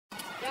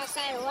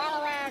USA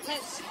well aware of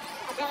his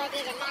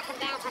ability to knock him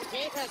down from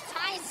deep. There's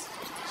Tice,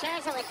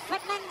 shares it with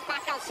Footman,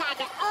 back outside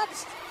to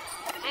Obst,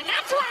 and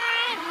that's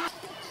why!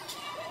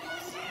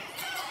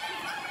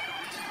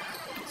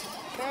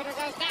 Schroeder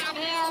goes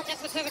downhill,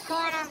 gets it to the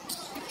corner.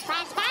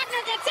 Franz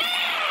Wagner gets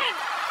in!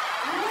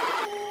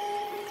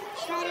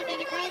 Schroeder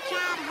did a great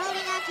job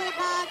holding on to the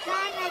ball,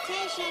 drawing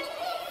rotation,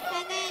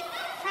 and then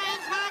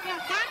Franz Wagner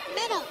got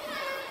middle.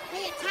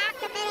 He attacked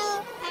the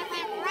middle and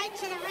went right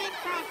to the rim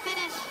for a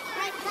finish.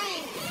 Great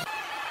play.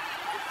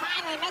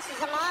 Finally misses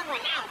a long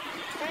one out.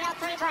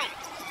 3-on-3 break.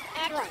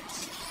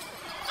 Edwards.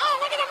 Oh,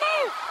 look at the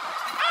move!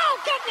 Oh,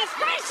 goodness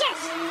gracious!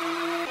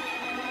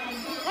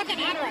 Look at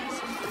Edwards.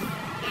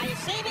 Now you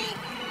see me,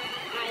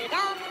 now you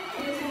don't.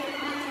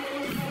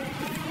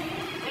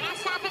 We're not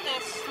stopping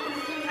this.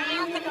 High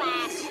off the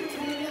glass.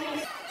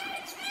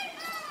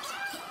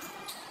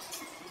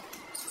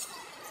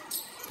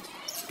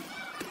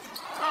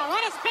 Oh,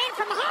 what a spin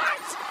from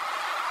Hart!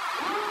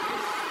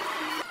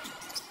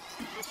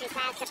 She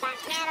passes to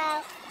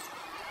Banchero.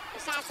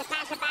 Decides to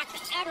pass it back to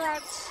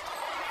Edwards.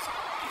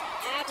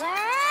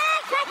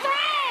 Edwards for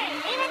three!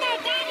 Even though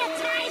Daniel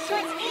Tice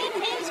was in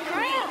his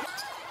grill.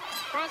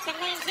 Brunson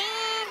leans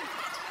in.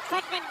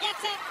 Footman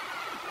gets it.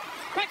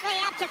 Quickly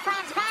up to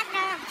Franz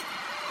Wagner.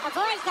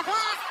 Avoids the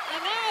block.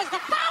 And there is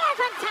the follow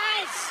from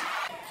Tice.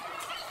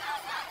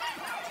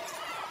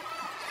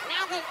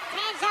 Now the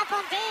hands up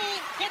on D.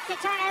 Gets the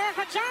turnover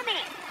for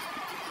Germany.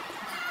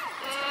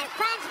 And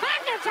Franz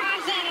Wagner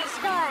drives in and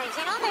scores.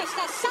 And almost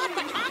sought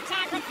the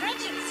contact with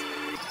Bridges.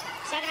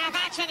 Second half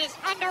action is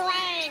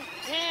underway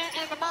here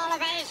in the Mall of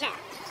Asia.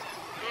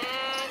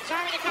 And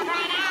Germany come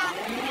right out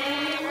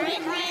and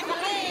reclaim the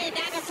lead.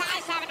 Daniel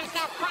Tice having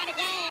himself quite a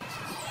game.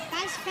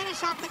 Nice finish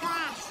off the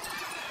glass.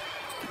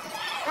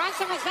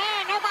 Brunson was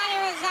there. Nobody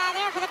was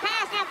there for the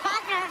pass. Now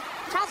Wagner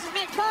crosses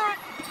midcourt.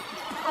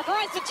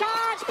 Avoids the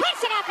charge.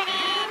 Picks it up and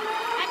in.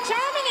 And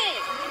Germany.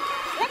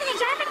 Look at the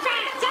German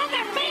fans on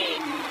their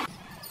feet.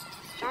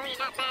 Germany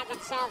not bad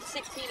themselves.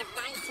 16 of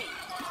 19.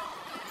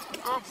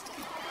 Austin.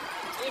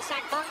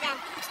 Isak Bonga.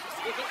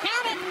 You can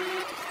count it.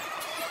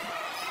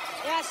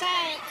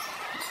 USA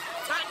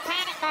not in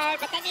panic mode,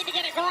 but they need to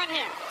get it going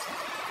here.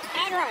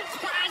 Edwards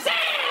flies in!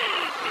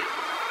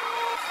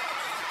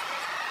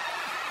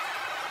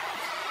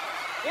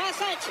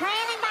 USA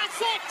trailing by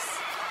 6.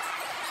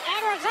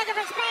 Edwards looking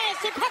for space.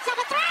 He puts up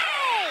a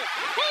three!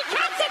 He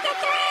cuts it to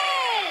 3!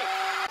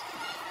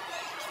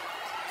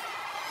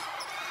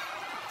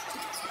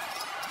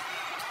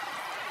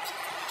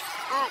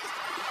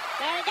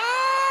 There he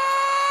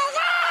goes!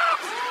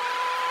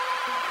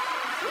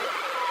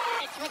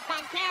 It's with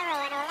Banchero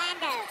and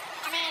Orlando.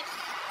 I mean,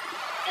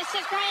 it's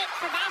just great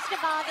for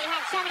basketball that you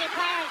have so many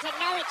players that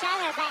know each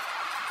other, but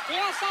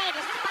the USA,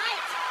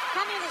 despite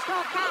coming to this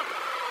World Cup,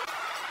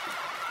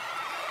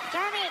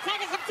 Germany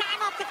taking some time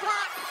off the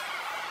clock.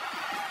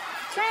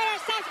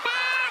 Schroeder steps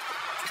back.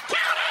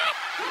 Count it!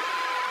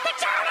 The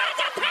Germans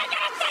are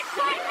taking a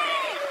 6-point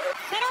lead!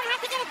 They don't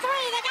have to get a 3.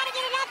 They got to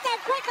get it up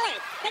there quickly.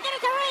 They get it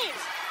to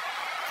Reeves.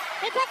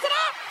 He puts it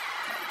up.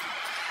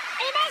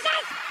 He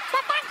misses.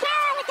 But Banchero